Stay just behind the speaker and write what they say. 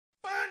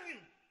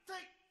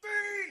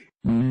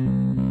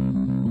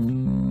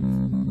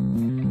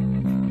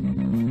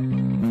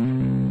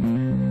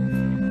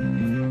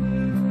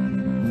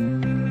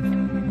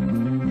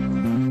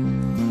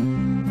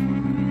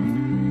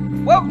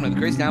welcome to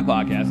the Crazy Town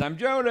Podcast. I'm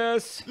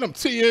Jonas. And I'm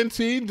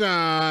TNT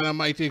Don. I'm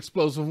Mike the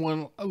Explosive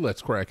One.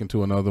 Let's crack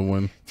into another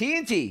one.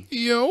 TNT.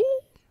 Yo.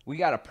 We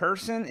got a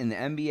person in the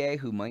NBA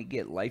who might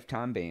get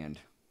lifetime banned.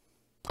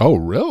 Oh,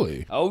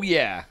 really? Oh,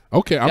 yeah.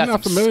 Okay, I'm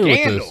not familiar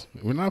with this.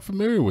 We're not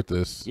familiar with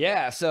this.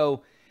 Yeah,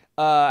 so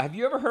have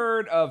you ever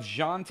heard of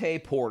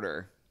Jontay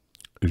Porter?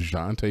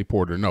 Jontay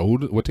Porter. No,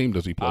 what team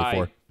does he play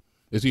for?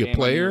 Is he a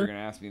player? You're going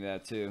to ask me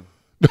that, too.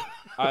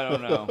 I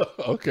don't know.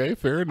 Okay,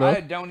 fair enough.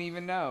 I don't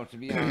even know, to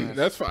be honest.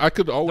 That's fine. I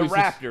could always... The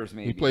Raptors,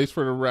 maybe. He plays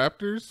for the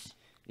Raptors?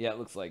 Yeah, it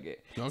looks like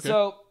it. Okay.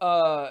 So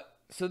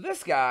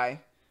this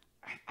guy,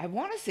 I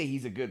want to say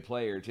he's a good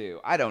player, too.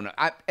 I don't know.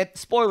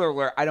 Spoiler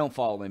alert, I don't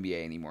follow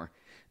NBA anymore.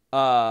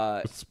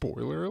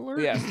 Spoiler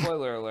alert? Yeah,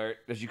 spoiler alert,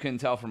 as you couldn't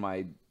tell from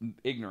my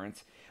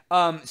ignorance.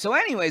 So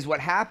anyways,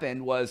 what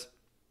happened was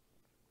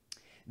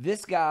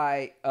this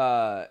guy,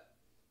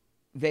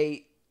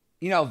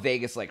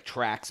 Vegas, like,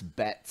 tracks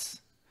bets.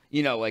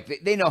 You know,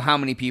 like, they know how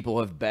many people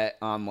have bet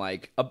on,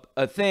 like,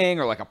 a thing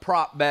or, like, a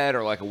prop bet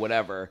or, like, a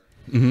whatever.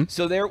 Mm-hmm.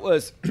 So there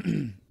was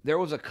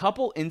a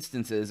couple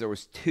instances, there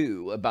was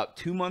two, about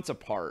 2 months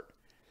apart,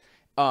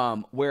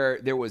 where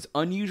there was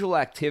unusual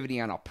activity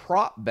on a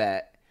prop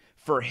bet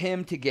for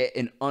him to get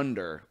an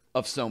under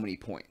of so many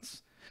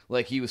points.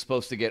 Like, he was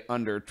supposed to get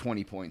under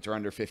 20 points or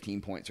under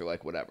 15 points or,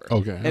 like, whatever.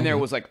 Okay. And there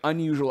was, like,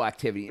 unusual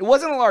activity. It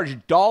wasn't a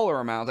large dollar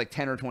amount, like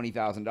 $10,000 or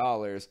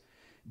 $20,000.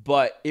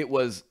 But it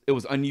was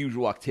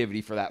unusual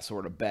activity for that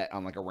sort of bet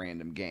on like a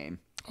random game.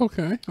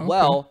 Okay.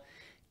 Well,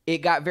 it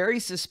got very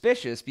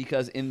suspicious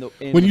because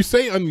when you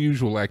say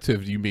unusual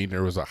activity, you mean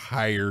there was a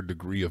higher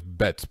degree of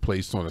bets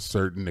placed on a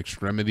certain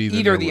extremity?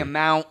 Either the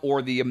amount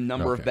or the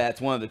number of bets.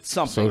 One of the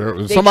something.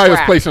 So somebody was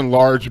placing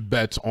large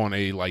bets on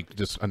a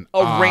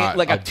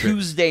a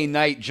Tuesday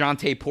night.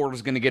 Jontay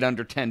Porter's going to get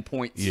under 10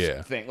 points.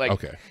 Yeah. Thing. Like,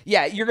 okay.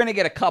 Yeah, you're going to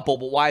get a couple,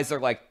 but why is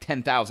there like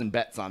 10,000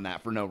 bets on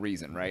that for no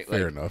reason, right?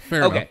 Fair enough.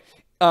 Fair enough.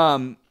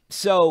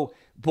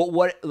 But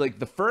what, like,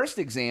 the first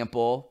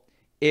example,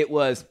 it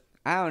was,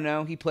 I don't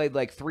know, he played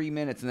like 3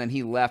 minutes and then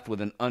he left with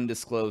an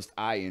undisclosed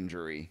eye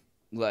injury.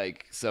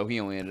 Like, so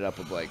he only ended up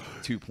with like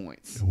 2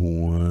 points.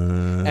 What?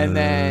 And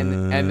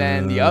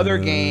then the other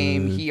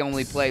game, he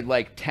only played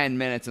like 10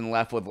 minutes and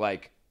left with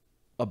like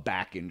a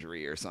back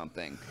injury or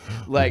something.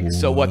 Like,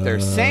 so what they're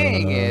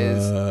saying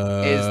is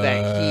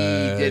that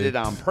he did it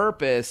on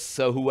purpose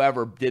so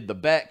whoever did the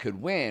bet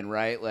could win,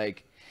 right?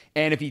 Like,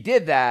 and if he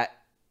did that,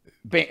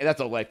 that's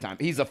a lifetime.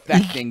 He's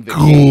affecting the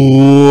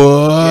game.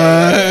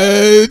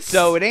 What?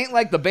 So it ain't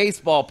like the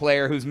baseball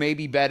player who's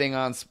maybe betting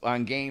on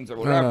games or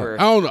whatever.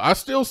 I don't know. I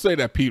still say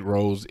that Pete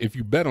Rose, if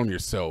you bet on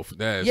yourself,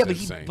 that's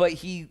insane. But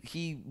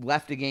he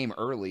left a game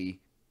early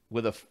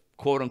with a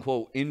quote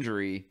unquote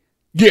injury.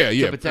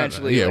 Yeah.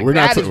 Potentially, like,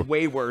 that is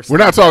way worse. We're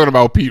not talking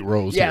about Pete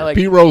Rose. Yeah, like,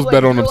 Pete Rose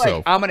bet on himself.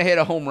 Like, I'm gonna hit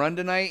a home run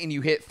tonight, and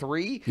you hit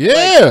 3.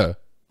 Yeah,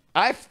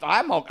 like,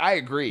 I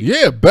agree.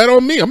 Yeah, bet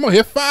on me. I'm gonna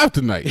hit 5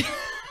 tonight.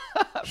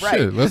 Right.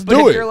 Shit, let's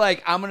do it. If you're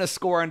like, I'm going to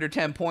score under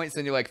 10 points,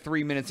 and you're like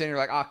 3 minutes in, you're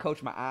like,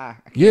 coach, my eye.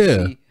 I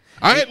can't see.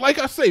 Like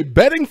I say,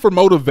 betting for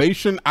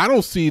motivation, I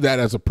don't see that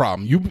as a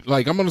problem. You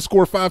like, I'm going to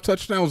score 5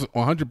 touchdowns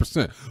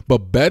 100%, but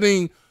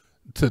betting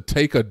to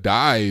take a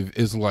dive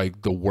is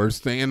like the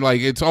worst thing. And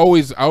like,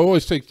 always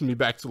takes me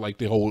back to like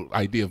the whole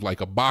idea of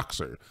like a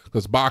boxer,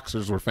 because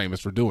boxers were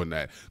famous for doing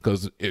that,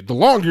 because the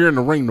longer you're in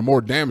the ring, the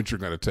more damage you're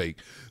going to take.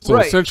 So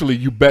essentially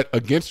you bet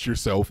against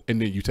yourself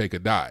and then you take a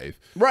dive.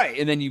 Right.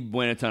 And then you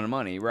win a ton of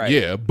money. Right.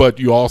 Yeah. But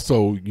you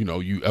also,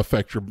 you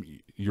affect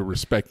your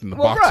respect in the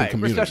boxing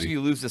community. Especially if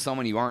you lose to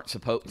someone you aren't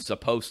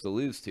supposed to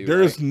lose to.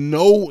 There's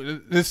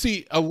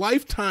a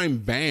lifetime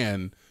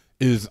ban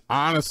is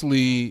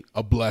honestly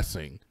a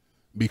blessing,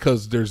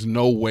 because there's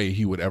no way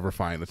he would ever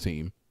find a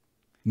team.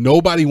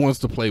 Nobody wants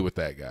to play with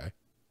that guy.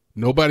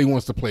 Nobody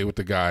wants to play with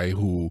the guy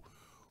who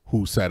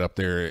sat up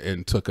there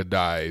and took a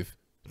dive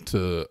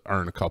to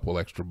earn a couple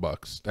extra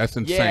bucks. That's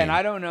insane. Yeah, and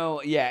I don't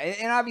know. Yeah,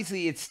 and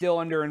obviously it's still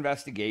under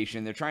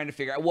investigation. They're trying to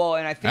figure out. Well,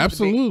 and I think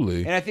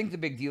absolutely. I think the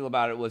big deal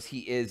about it was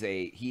he is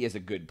a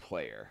good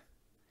player.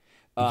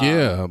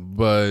 Yeah,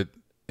 but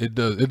it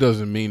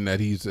doesn't mean that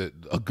he's a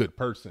good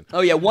person.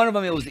 Oh yeah, one of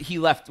them he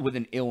left with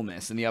an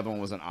illness, and the other one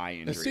was an eye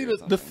injury. See,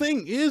 the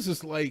thing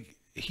is like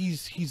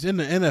he's in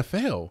the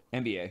NFL,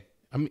 NBA.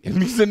 I mean,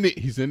 he's in the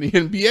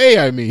NBA.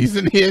 I mean, he's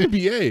in the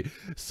NBA,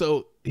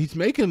 so he's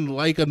making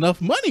like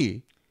enough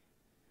money.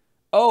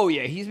 Oh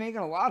yeah, he's making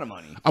a lot of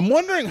money. I'm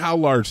wondering how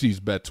large these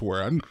bets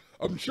were.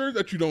 I'm sure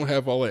that you don't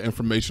have all that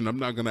information. I'm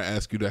not going to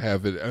ask you to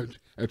have it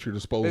at your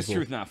disposal. It's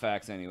truth, not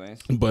facts,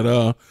 anyways.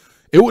 But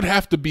it would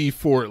have to be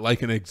for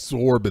like an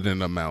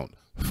exorbitant amount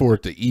for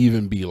it to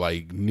even be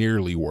like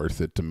nearly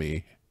worth it to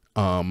me.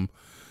 Now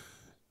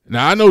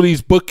I know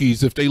these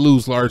bookies, if they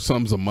lose large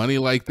sums of money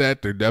like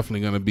that, they're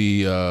definitely going to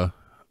be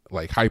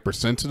like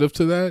hypersensitive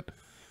to that.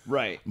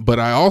 Right. But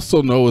I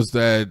also know is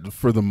that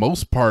for the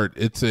most part,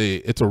 it's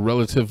a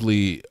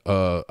relatively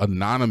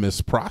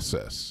anonymous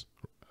process,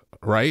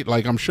 right?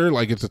 Like I'm sure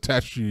like it's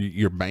attached to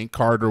your bank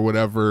card or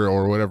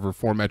whatever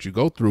format you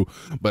go through,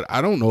 but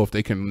I don't know if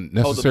they can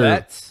necessarily. Oh,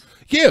 the bets?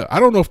 Yeah, I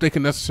don't know if they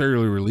can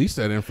necessarily release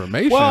that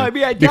information. Well, I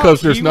mean, I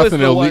because there's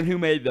nothing the one who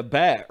made the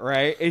bet,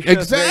 right? It's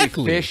just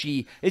exactly very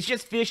fishy. It's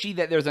just fishy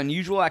that there's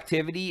unusual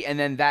activity, and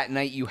then that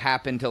night you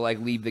happen to like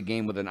leave the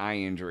game with an eye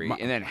injury,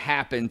 and then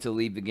happen to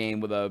leave the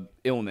game with a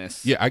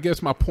illness. Yeah, I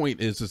guess my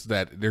point is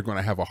that they're going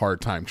to have a hard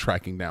time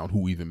tracking down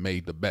who even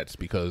made the bets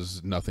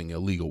because nothing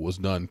illegal was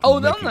done. Oh,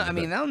 they'll know. I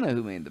mean, they'll know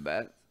who made the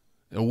bet.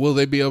 Will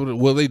they be able to?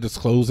 Will they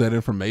disclose that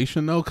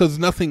information though? Because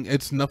nothing.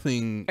 It's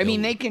nothing. I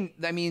mean, they can.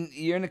 I mean,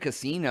 you're in a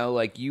casino,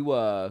 like you.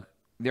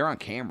 They're on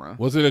camera.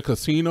 Was it a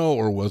casino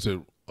or was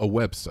it a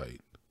website?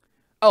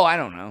 Oh, I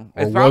don't know.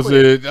 Or was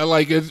it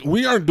like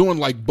we aren't doing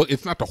like? But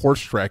it's not the horse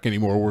track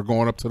anymore. We're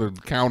going up to the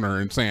counter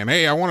and saying,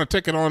 "Hey, I want a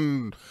ticket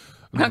on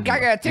Lone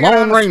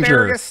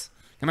Ranger. Asparagus.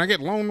 Can I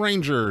get Lone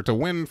Ranger to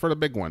win for the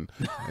big one?"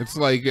 It's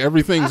like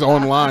everything's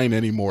online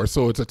anymore,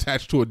 so it's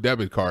attached to a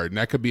debit card, and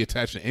that could be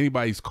attached to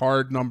anybody's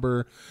card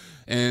number.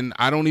 And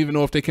I don't even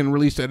know if they can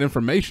release that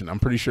information. I'm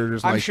pretty sure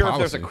there's. I'm sure if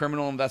there's a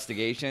criminal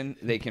investigation,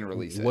 they can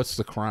release it. What's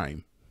the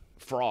crime?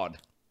 Fraud.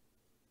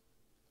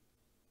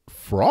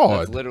 Fraud.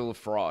 That's literal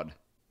fraud.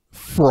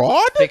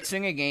 Fraud?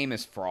 Fixing a game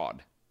is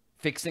fraud.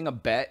 Fixing a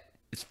bet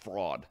is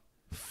fraud.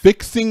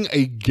 Fixing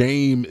a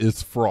game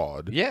is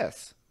fraud.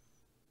 Yes.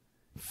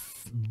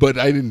 But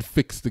I didn't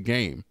fix the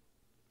game.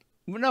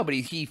 Well, no, but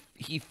he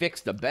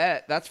fixed a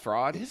bet. That's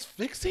fraud. Is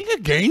fixing a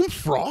game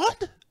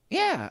fraud?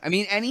 Yeah. I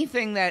mean,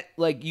 anything that,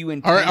 like, you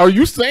are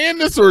you saying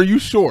this or are you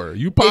sure?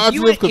 You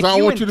positive? Because I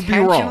don't want you to be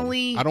wrong.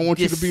 I don't want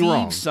you to be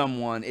wrong. Deceive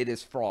someone, it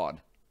is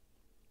fraud.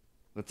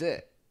 That's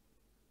it.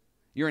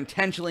 You're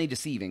intentionally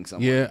deceiving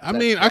someone. Yeah, I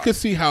mean, fraud. I could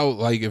see how,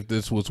 like, if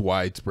this was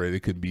widespread, it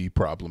could be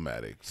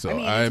problematic. So I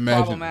mean, I it's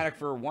imagine problematic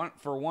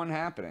for one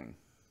happening.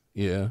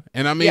 Yeah,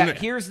 and I mean, yeah.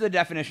 Here's the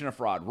definition of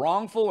fraud: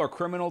 wrongful or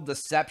criminal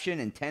deception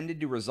intended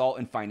to result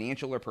in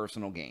financial or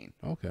personal gain.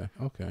 Okay.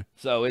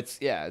 So it's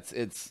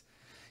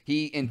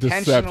he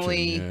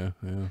intentionally. Yeah.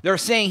 They're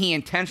saying he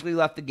intentionally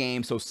left the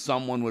game so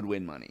someone would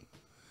win money.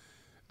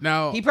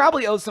 Now he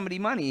probably owes somebody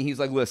money. He's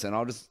like, listen,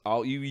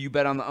 you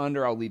bet on the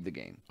under, I'll leave the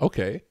game.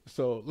 Okay,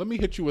 so let me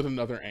hit you with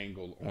another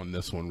angle on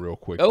this one real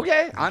quick.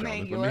 Okay, I'm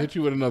angular. Let me hit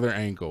you with another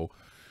angle.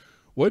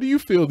 What do you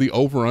feel the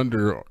over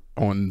under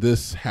on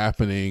this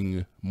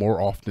happening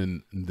more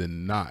often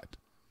than not?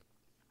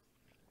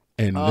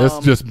 And this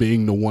just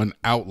being the one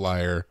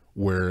outlier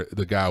where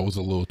the guy was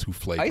a little too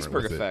flagrant.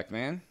 Iceberg effect,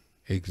 man.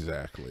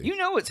 Exactly. You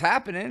know what's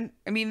happening.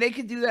 I mean, they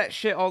could do that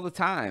shit all the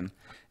time.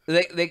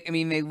 I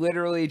mean, they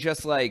literally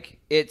just like,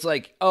 it's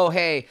like, oh,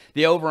 hey,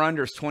 the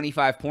over-under is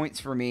 25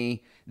 points for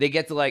me. They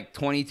get to like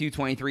 22,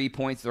 23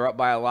 points. They're up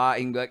by a lot.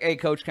 You can be like, hey,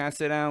 coach, can I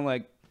sit down?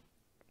 Like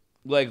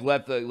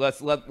let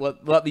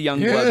the young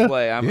blood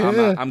play.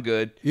 I'm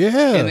good.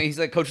 Yeah. And he's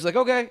like, coach is like,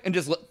 okay, and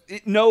just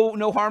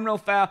no harm, no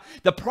foul.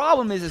 The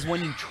problem is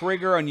when you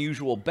trigger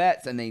unusual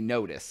bets and they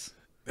notice.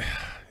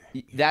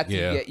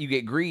 You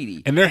get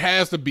greedy. And there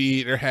has to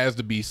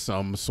be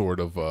some sort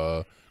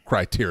of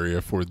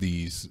criteria for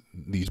these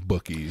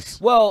bookies.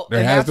 Well,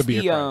 there has to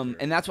be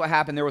and that's what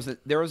happened.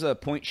 There was a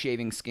point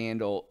shaving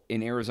scandal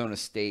in Arizona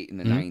State in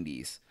the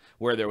 90s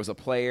where there was a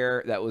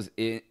player that was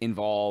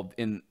involved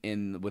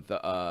with the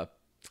I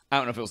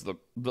don't know if it was the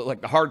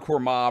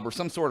hardcore mob or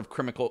some sort of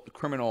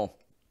criminal.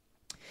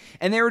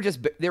 And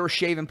they were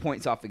shaving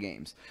points off the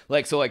games.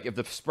 So if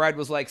the spread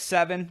was like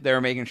 7, they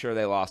were making sure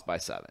they lost by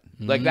 7.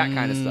 Like that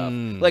kind of stuff.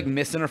 Like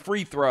missing a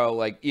free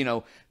throw,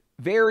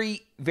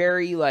 very,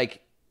 very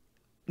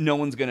no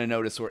one's going to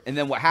notice. And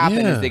then what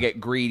happened is they get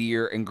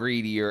greedier and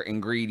greedier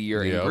and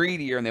greedier and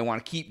greedier, and they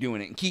want to keep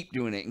doing it and keep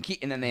doing it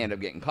and then they end up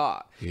getting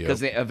caught because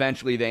they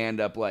eventually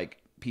end up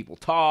people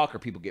talk or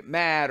people get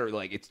mad or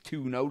it's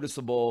too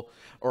noticeable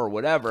or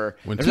whatever.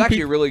 There's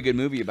actually a really good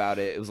movie about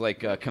it. It was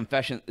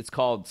Confession. It's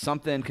called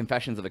something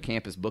Confessions of a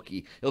Campus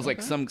Bookie. It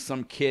was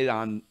some kid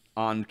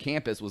on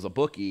campus was a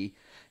bookie,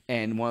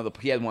 and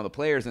he had one of the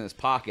players in his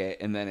pocket,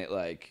 and then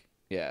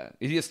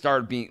he just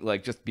started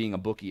being a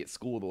bookie at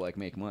school to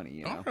make money.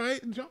 You know? All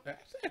right,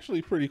 that's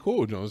actually pretty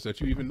cool, Jones,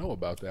 that you even know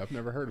about that. I've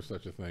never heard of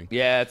such a thing.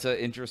 Yeah, it's an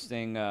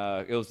interesting.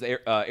 It was the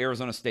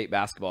Arizona State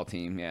basketball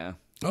team. Yeah.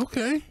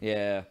 Okay.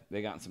 Yeah,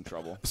 they got in some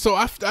trouble. So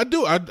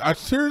I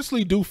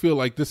seriously do feel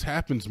like this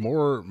happens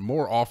more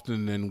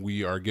often than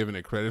we are giving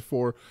it credit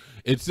for.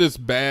 It's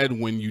just bad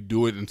when you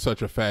do it in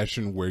such a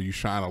fashion where you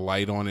shine a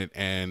light on it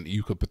and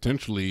you could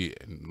potentially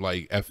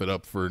F it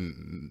up for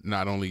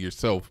not only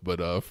yourself but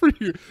for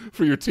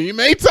your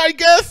teammates, I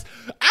guess.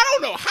 I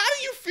don't know. How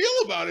do you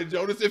feel about it,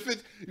 Jonas?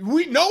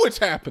 We know it's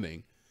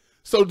happening.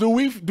 So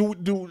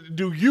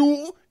do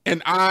you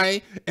and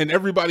I and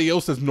everybody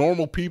else as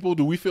normal people,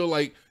 do we feel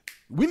like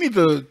we need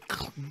to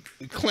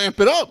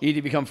clamp it up? You need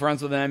to become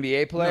friends with an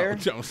NBA player? No,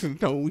 Johnson,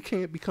 no, we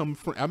can't become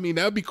friends. I mean,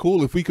 that would be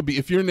cool if we could be.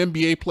 If you're an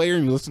NBA player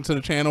and you listen to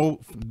the channel,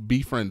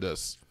 befriend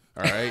us.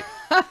 All right?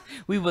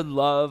 We would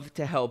love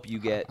to help you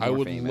get more I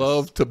would famous.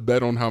 love to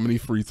bet on how many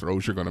free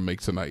throws you're going to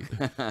make tonight.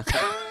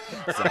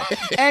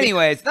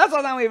 Anyways, that's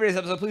all that we have for this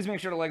episode. Please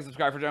make sure to like and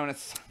subscribe for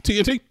Jonas.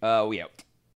 TNT. We out.